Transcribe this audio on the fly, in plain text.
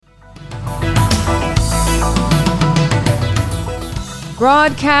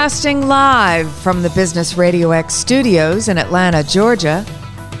Broadcasting live from the Business Radio X studios in Atlanta, Georgia,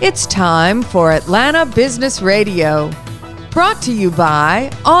 it's time for Atlanta Business Radio. Brought to you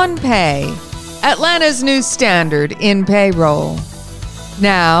by OnPay, Atlanta's new standard in payroll.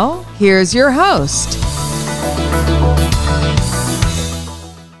 Now, here's your host.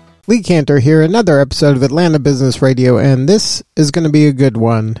 Lee Cantor here, another episode of Atlanta Business Radio, and this is going to be a good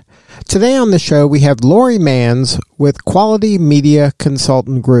one. Today on the show, we have Lori Manns with Quality Media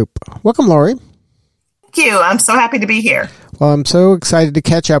Consultant Group. Welcome, Lori. Thank you. I'm so happy to be here. Well, I'm so excited to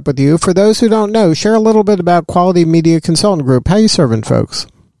catch up with you. For those who don't know, share a little bit about Quality Media Consultant Group. How are you serving folks?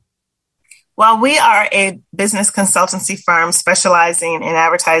 Well, we are a business consultancy firm specializing in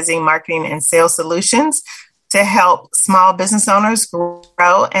advertising, marketing, and sales solutions to help small business owners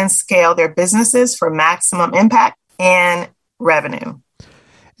grow and scale their businesses for maximum impact and revenue.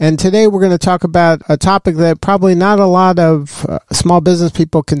 And today we're going to talk about a topic that probably not a lot of small business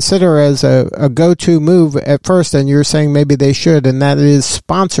people consider as a go-to move at first, and you're saying maybe they should, and that is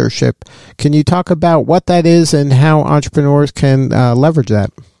sponsorship. Can you talk about what that is and how entrepreneurs can leverage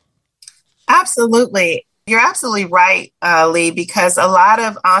that? Absolutely. You're absolutely right, Lee, because a lot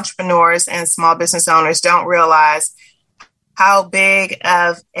of entrepreneurs and small business owners don't realize how big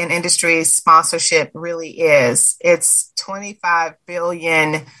of an industry sponsorship really is. It's 25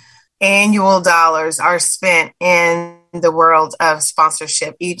 billion annual dollars are spent in the world of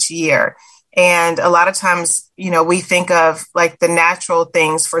sponsorship each year. And a lot of times, we think of like the natural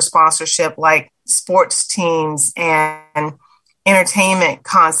things for sponsorship, like sports teams and entertainment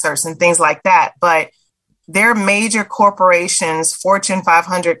concerts and things like that. But there are major corporations, Fortune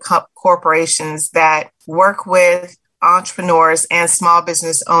 500 corporations that work with entrepreneurs and small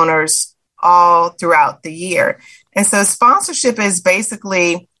business owners all throughout the year. And so sponsorship is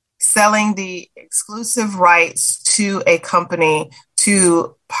basically selling the exclusive rights to a company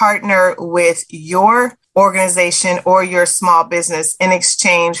to partner with your organization or your small business in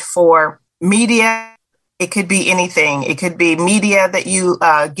exchange for media. It could be anything. It could be media that you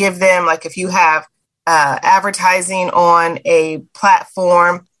give them, like if you have advertising on a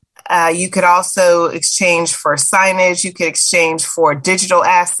platform. You could also exchange for signage. You could exchange for digital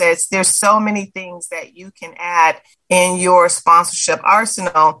assets. There's so many things that you can add in your sponsorship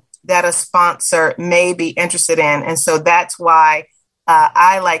arsenal that a sponsor may be interested in. And so that's why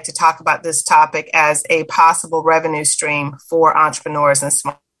I like to talk about this topic as a possible revenue stream for entrepreneurs and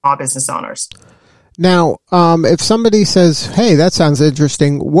small business owners. Now, if somebody says, hey, that sounds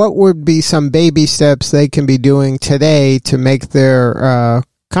interesting, what would be some baby steps they can be doing today to make their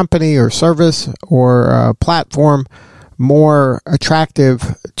company or service or platform more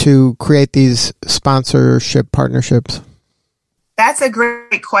attractive to create these sponsorship partnerships? That's a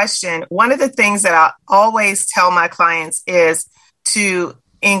great question. One of the things that I always tell my clients is to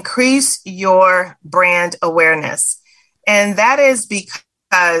increase your brand awareness. And that is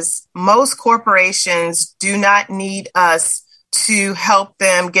because most corporations do not need us to help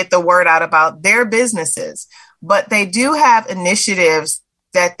them get the word out about their businesses, but they do have initiatives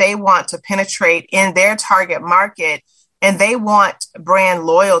that they want to penetrate in their target market, and they want brand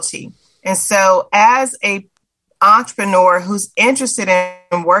loyalty. And so as a entrepreneur who's interested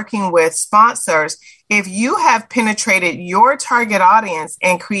in working with sponsors, if you have penetrated your target audience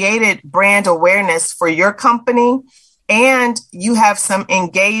and created brand awareness for your company, and you have some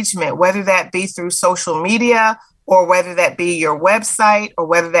engagement, whether that be through social media or whether that be your website or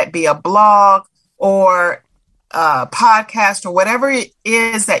whether that be a blog or podcast or whatever it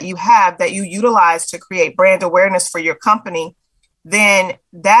is that you have that you utilize to create brand awareness for your company, then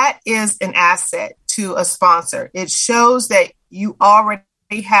that is an asset to a sponsor. It shows that you already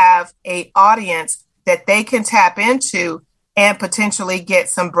have an audience that they can tap into and potentially get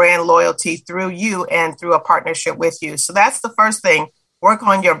some brand loyalty through you and through a partnership with you. So that's the first thing. Work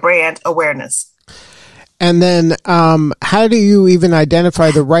on your brand awareness. And then how do you even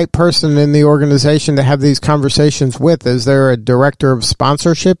identify the right person in the organization to have these conversations with? Is there a director of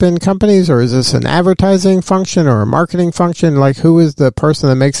sponsorship in companies, or is this an advertising function or a marketing function? Like, who is the person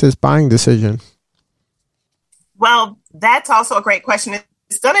that makes this buying decision? Well, that's also a great question.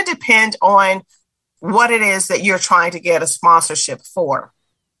 It's going to depend on what it is that you're trying to get a sponsorship for.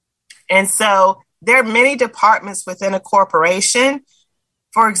 And so there are many departments within a corporation.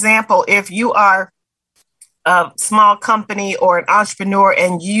 For example, if you are a small company or an entrepreneur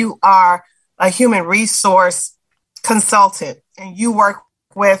and you are a human resource consultant and you work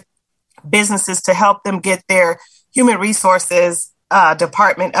with businesses to help them get their human resources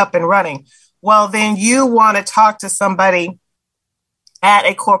department up and running, well, then you want to talk to somebody at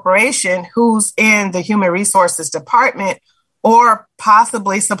a corporation who's in the human resources department or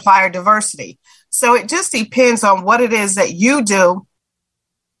possibly supplier diversity. So it just depends on what it is that you do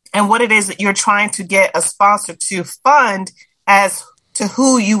and what it is that you're trying to get a sponsor to fund as to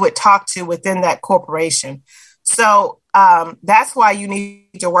who you would talk to within that corporation. So that's why you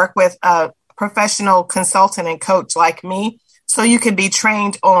need to work with a professional consultant and coach like me, so you can be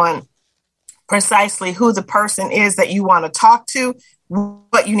trained on precisely who the person is that you want to talk to,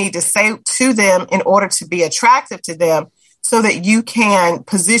 what you need to say to them in order to be attractive to them, so that you can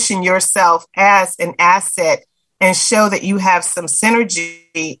position yourself as an asset and show that you have some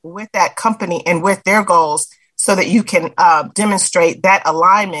synergy with that company and with their goals, so that you can demonstrate that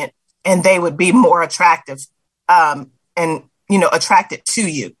alignment and they would be more attractive and, attracted to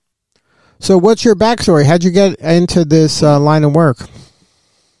you. So what's your backstory? How'd you get into this line of work?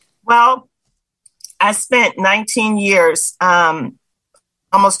 Well, I spent 19 years,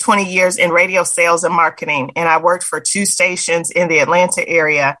 almost 20 years in radio sales and marketing, and I worked for 2 stations in the Atlanta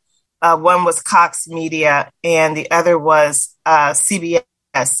area. One was Cox Media, and the other was CBS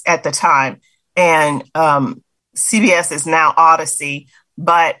at the time. And CBS is now Odyssey,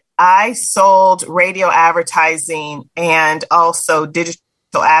 but I sold radio advertising and also digital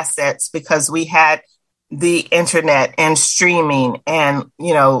assets because we had the internet and streaming and,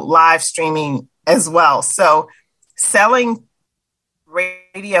 live streaming as well. So selling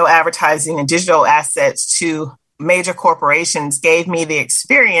radio advertising and digital assets to major corporations gave me the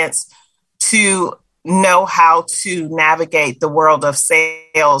experience to know how to navigate the world of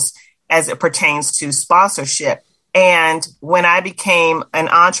sales as it pertains to sponsorship. And when I became an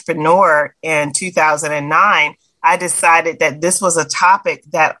entrepreneur in 2009, I decided that this was a topic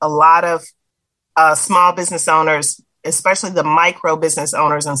that a lot of small business owners, especially the micro business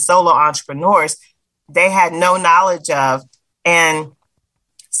owners and solo entrepreneurs, they had no knowledge of. And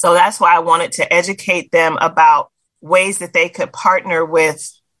so that's why I wanted to educate them about ways that they could partner with,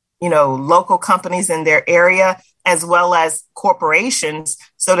 local companies in their area, as well as corporations,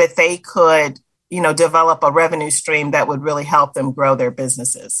 so that they could, develop a revenue stream that would really help them grow their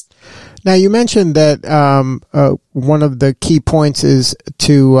businesses. Now, you mentioned that one of the key points is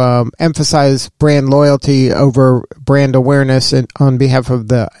to emphasize brand loyalty over brand awareness on behalf of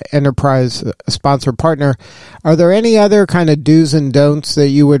the enterprise sponsor partner. Are there any other kind of do's and don'ts that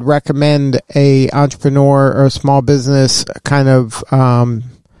you would recommend a entrepreneur or a small business kind of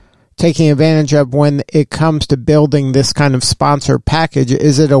taking advantage of when it comes to building this kind of sponsor package?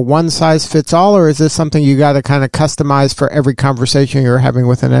 Is it a one-size-fits-all, or is this something you got to kind of customize for every conversation you're having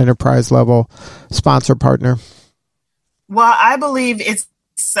with an enterprise-level sponsor partner? Well, I believe it's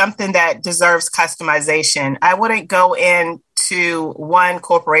something that deserves customization. I wouldn't go into one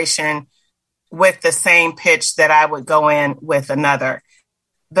corporation with the same pitch that I would go in with another,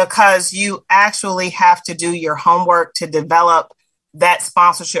 because you actually have to do your homework to develop that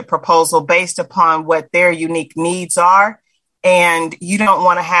sponsorship proposal based upon what their unique needs are. And you don't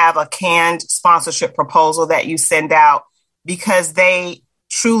want to have a canned sponsorship proposal that you send out, because they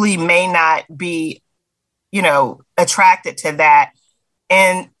truly may not be, attracted to that.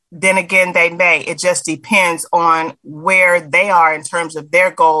 And then again, they may. It just depends on where they are in terms of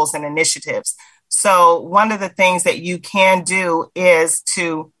their goals and initiatives. So one of the things that you can do is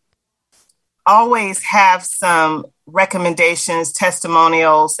to always have some recommendations,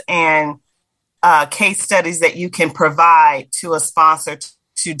 testimonials, and case studies that you can provide to a sponsor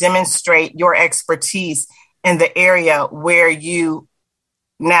to demonstrate your expertise in the area where you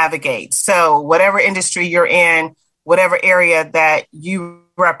navigate. So whatever industry you're in, whatever area that you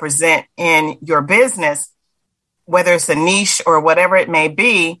represent in your business, whether it's a niche or whatever it may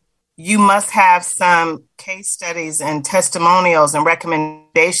be, you must have some case studies and testimonials and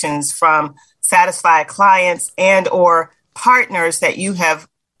recommendations from satisfied clients and or partners that you have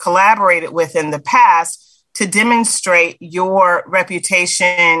collaborated with in the past to demonstrate your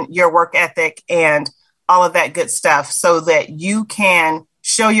reputation, your work ethic, and all of that good stuff, so that you can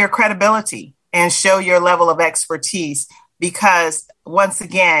show your credibility and show your level of expertise. Because once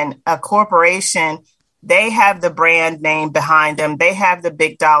again, a corporation, they have the brand name behind them. They have the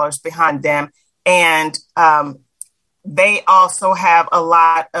big dollars behind them. And they also have a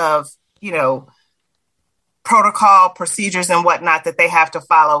lot of, protocol, procedures, and whatnot that they have to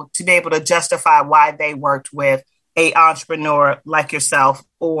follow to be able to justify why they worked with a entrepreneur like yourself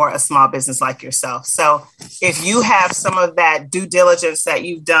or a small business like yourself. So if you have some of that due diligence that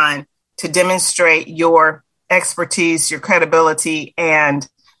you've done to demonstrate your expertise, your credibility, and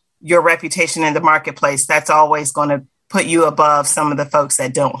your reputation in the marketplace, that's always going to put you above some of the folks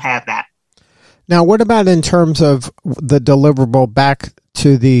that don't have that. Now, what about in terms of the deliverable back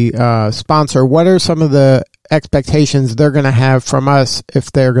to the sponsor, what are some of the expectations they're going to have from us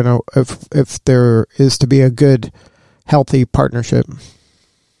if they're going to if there is to be a good, healthy partnership?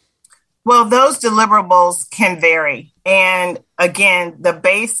 Well, those deliverables can vary. And again, the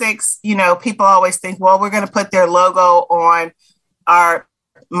basics, people always think, well, we're going to put their logo on our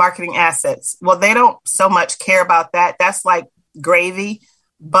marketing assets. Well, they don't so much care about that. That's like gravy.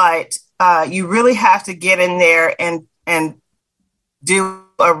 But you really have to get in there and do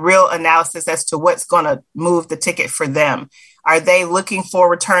a real analysis as to what's going to move the ticket for them. Are they looking for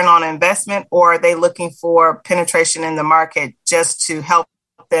return on investment, or are they looking for penetration in the market just to help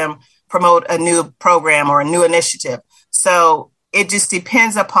them promote a new program or a new initiative? So it just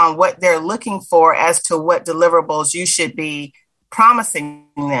depends upon what they're looking for as to what deliverables you should be promising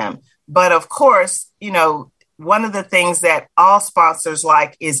them. But of course, one of the things that all sponsors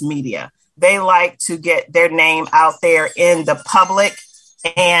like is media. They like to get their name out there in the public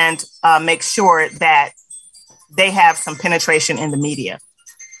and make sure that they have some penetration in the media.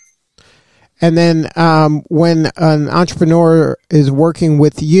 And then when an entrepreneur is working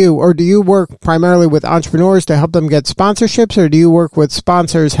with you, or do you work primarily with entrepreneurs to help them get sponsorships, or do you work with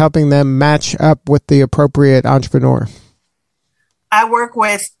sponsors helping them match up with the appropriate entrepreneur? I work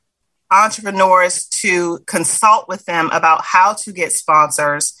with entrepreneurs to consult with them about how to get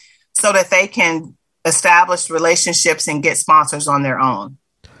sponsors so that they can establish relationships and get sponsors on their own.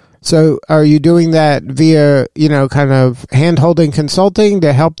 So are you doing that via, kind of hand-holding consulting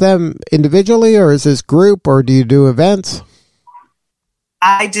to help them individually, or is this group, or do you do events?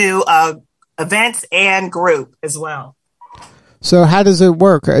 I do events and group as well. So how does it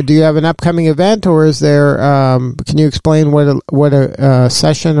work? Do you have an upcoming event, or is there, can you explain what a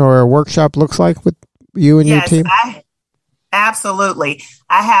session or a workshop looks like with you and your team? Absolutely.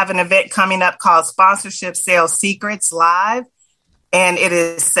 I have an event coming up called Sponsorship Sales Secrets Live. And it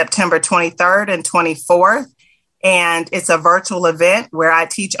is September 23rd and 24th. And it's a virtual event where I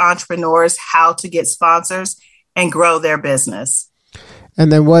teach entrepreneurs how to get sponsors and grow their business. And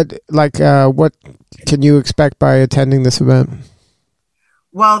then what can you expect by attending this event?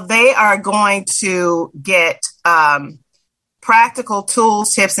 Well, they are going to get practical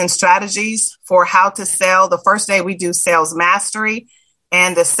tools, tips, and strategies for how to sell. The first day we do sales mastery.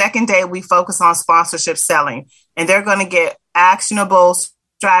 And the second day we focus on sponsorship selling. And they're going to get actionable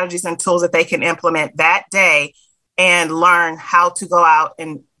strategies and tools that they can implement that day and learn how to go out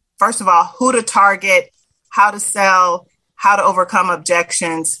and, first of all, who to target, how to sell, how to overcome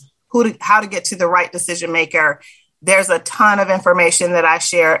objections, how to get to the right decision maker. There's a ton of information that I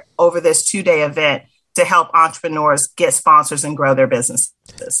share over this 2-day event to help entrepreneurs get sponsors and grow their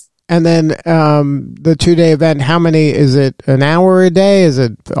businesses. And then the 2-day event, how many, is it an hour a day? Is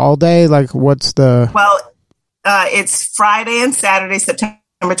it all day? Like what's the... Well, it's Friday and Saturday, September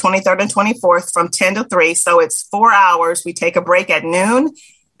 23rd and 24th from 10 to 3. So it's 4 hours. We take a break at noon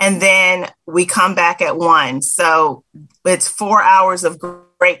and then we come back at 1. So it's 4 hours of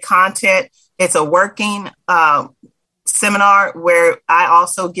great content. It's a working seminar where I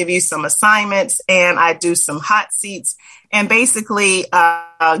also give you some assignments and I do some hot seats and basically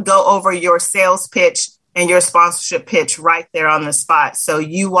go over your sales pitch and your sponsorship pitch right there on the spot. So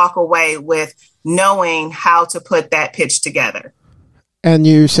you walk away with knowing how to put that pitch together. And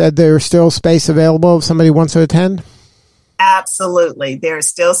you said there's still space available if somebody wants to attend? Absolutely. There's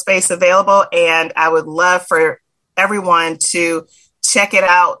still space available. And I would love for everyone to check it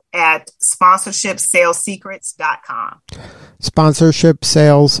out at sponsorshipsalessecrets.com.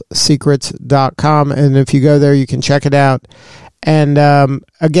 Sponsorshipsalessecrets.com. And if you go there, you can check it out. And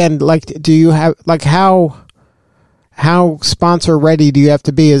again, do you have, how sponsor ready do you have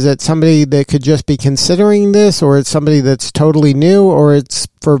to be? Is it somebody that could just be considering this, or it's somebody that's totally new, or it's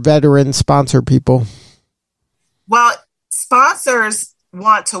for veteran sponsor people? Well, sponsors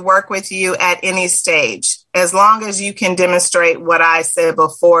want to work with you at any stage, as long as you can demonstrate what I said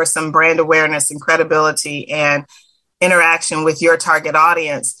before, some brand awareness and credibility and interaction with your target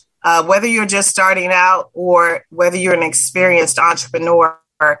audience. Whether you're just starting out or whether you're an experienced entrepreneur,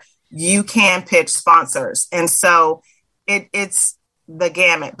 you can pitch sponsors. And so it's the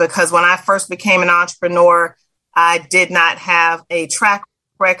gamut, because when I first became an entrepreneur, I did not have a track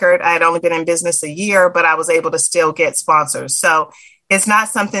record. I had only been in business a year, but I was able to still get sponsors. So it's not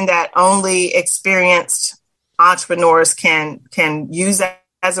something that only experienced entrepreneurs can use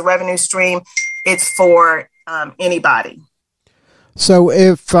as a revenue stream. It's for anybody. So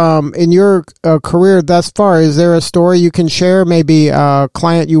if in your career thus far, is there a story you can share? Maybe a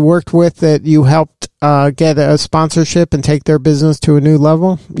client you worked with that you helped get a sponsorship and take their business to a new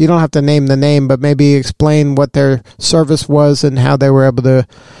level? You don't have to name the name, but maybe explain what their service was and how they were able to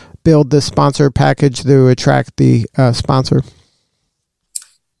build the sponsor package to attract the sponsor.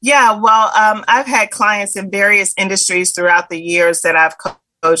 Yeah, well, I've had clients in various industries throughout the years that I've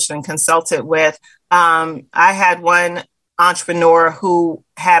coached and consulted with. I had one entrepreneur who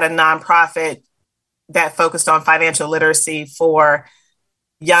had a nonprofit that focused on financial literacy for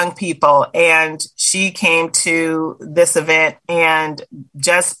young people. And she came to this event, and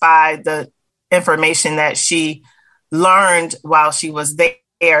just by the information that she learned while she was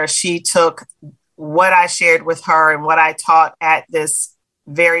there, she took what I shared with her and what I taught at this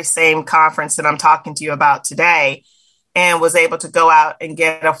very same conference that I'm talking to you about today, and was able to go out and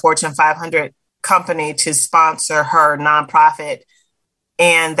get a Fortune 500 company to sponsor her nonprofit.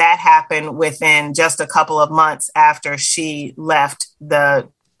 And that happened within just a couple of months after she left the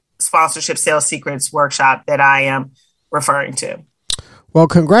Sponsorship Sales Secrets workshop that I am referring to. Well,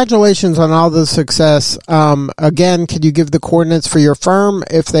 congratulations on all the success. Again, could you give the coordinates for your firm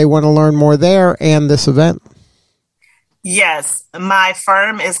if they want to learn more there and this event? Yes, my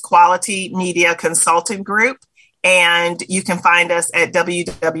firm is Quality Media Consulting Group, and you can find us at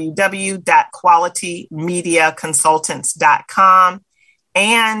www.qualitymediaconsultants.com.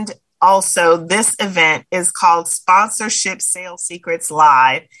 And also, this event is called Sponsorship Sales Secrets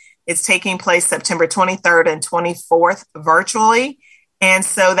Live. It's taking place September 23rd and 24th virtually. And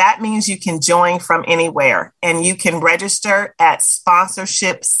so that means you can join from anywhere, and you can register at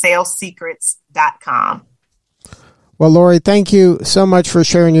sponsorshipsalesecrets.com. Well, Lori, thank you so much for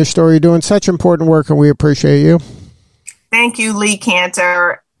sharing your story. You're doing such important work, and we appreciate you. Thank you, Lee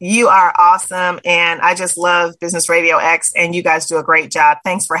Cantor. You are awesome, and I just love Business Radio X, and you guys do a great job.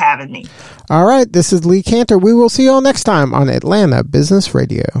 Thanks for having me. All right, this is Lee Cantor. We will see you all next time on Atlanta Business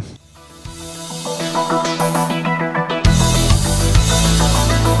Radio.